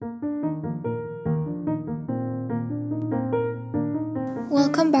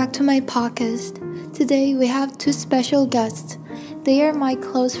Welcome back to my podcast. Today we have two special guests. They are my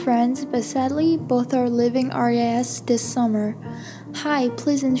close friends, but sadly both are leaving RAS this summer. Hi,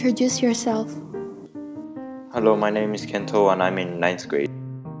 please introduce yourself. Hello, my name is Kento and I'm in ninth grade.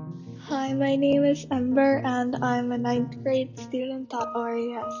 Hi, my name is Ember and I'm a ninth grade student at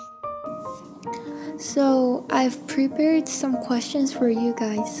RAS. So, I've prepared some questions for you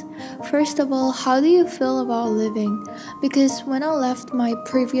guys. First of all, how do you feel about leaving? Because when I left my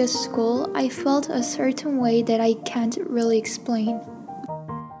previous school, I felt a certain way that I can't really explain.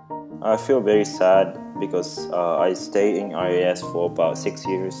 I feel very sad because I stayed in RAS for about 6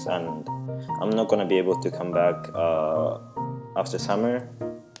 years and I'm not gonna be able to come back after summer.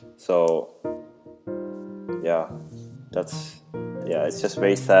 So it's just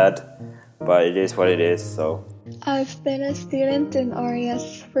very sad, but it is what it is. So I've been a student in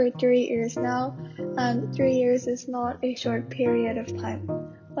RAS for 3 years now, and 3 years is not a short period of time.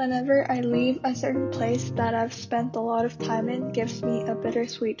 Whenever I leave a certain place that I've spent a lot of time in gives me a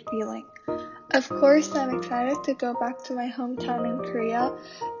bittersweet feeling. Of course, I'm excited to go back to my hometown in Korea,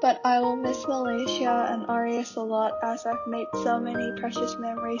 but I will miss Malaysia and RAS a lot as I've made so many precious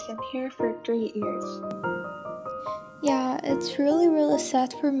memories in here for 3 years. Yeah, it's really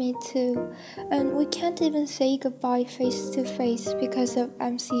sad for me too. And we can't even say goodbye face to face because of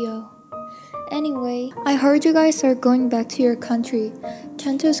MCO. Anyway, I heard you guys are going back to your country.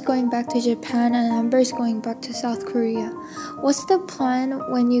 Kento's going back to Japan and Amber's going back to South Korea. What's the plan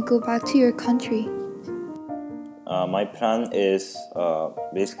when you go back to your country? my plan is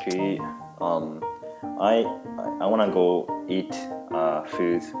basically I wanna go eat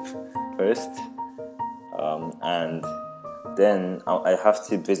food first, and then I have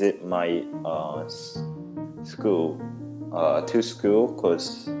to visit my school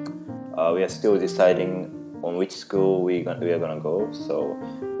because we are still deciding on which school we are gonna go. So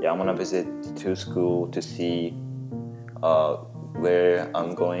I'm gonna visit two schools to see where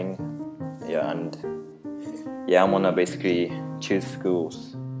I'm going. I'm gonna basically choose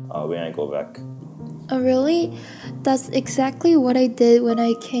schools when I go back. Oh really? That's exactly what I did when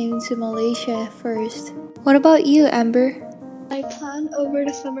I came to Malaysia first. What about you, Amber? My plan over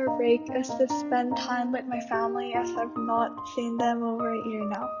the summer break is to spend time with my family as I've not seen them over a year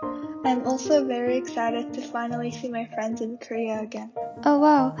now. I'm also very excited to finally see my friends in Korea again. Oh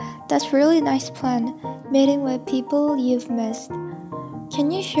wow, that's really nice plan, meeting with people you've missed. Can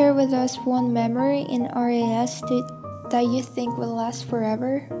you share with us one memory in RAS that you think will last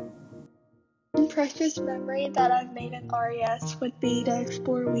forever? One precious memory that I've made in RAS would be the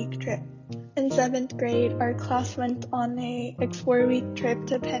Explore Week trip. In 7th grade, our class went on a Explore Week trip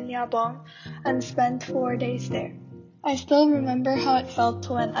to Peñabong and spent 4 days there. I still remember how it felt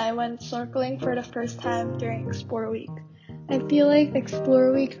when I went snorkeling for the first time during Explore Week. I feel like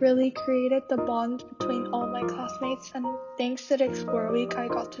Explore Week really created the bond between all my classmates, and thanks to the Explore Week, I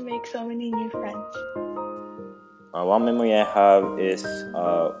got to make so many new friends. One memory I have is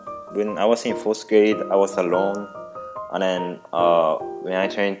when I was in 4th grade, I was alone. And then when I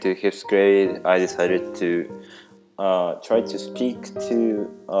turned to 5th grade, I decided to try to speak to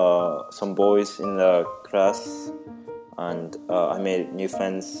some boys in the class. And I made new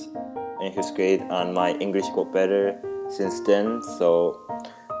friends in 5th grade, and my English got better since then. So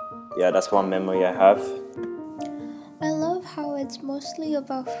that's one memory I have. I love how it's mostly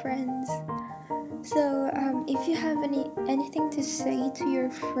about friends. So if you have anything to say to your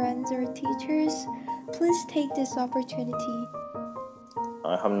friends or teachers, please take this opportunity.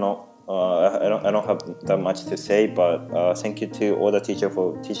 I have not. I don't have that much to say, but thank you to all the teachers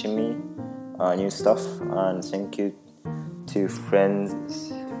for teaching me new stuff, and thank you to friends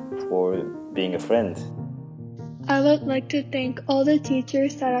for being a friend. I would like to thank all the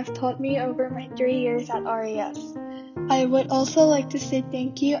teachers that have taught me over my 3 years at RAS. I would also like to say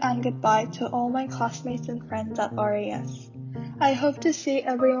thank you and goodbye to all my classmates and friends at RAS. I hope to see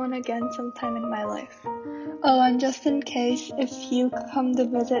everyone again sometime in my life. Oh, and just in case, if you come to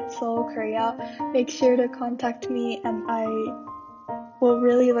visit Seoul, Korea, make sure to contact me, and I will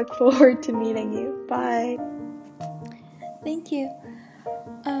really look forward to meeting you. Bye. Thank you.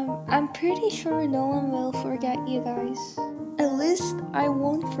 I'm pretty sure no one will forget you guys. At least I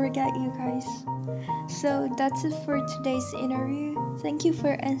won't forget you guys. So that's it for today's interview. Thank you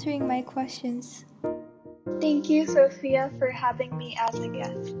for answering my questions. Thank you, Sophia, for having me as a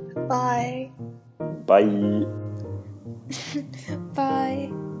guest. Bye. Bye. Bye.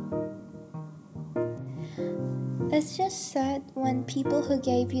 It's just sad when people who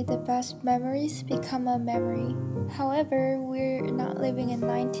gave you the best memories become a memory. However, we're not living in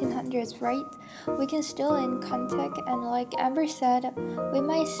 1900s, right? We can still in contact, and like Amber said, we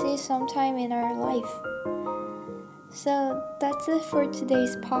might see sometime in our life. So that's it for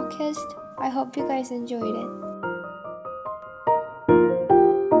today's podcast. I hope you guys enjoyed it.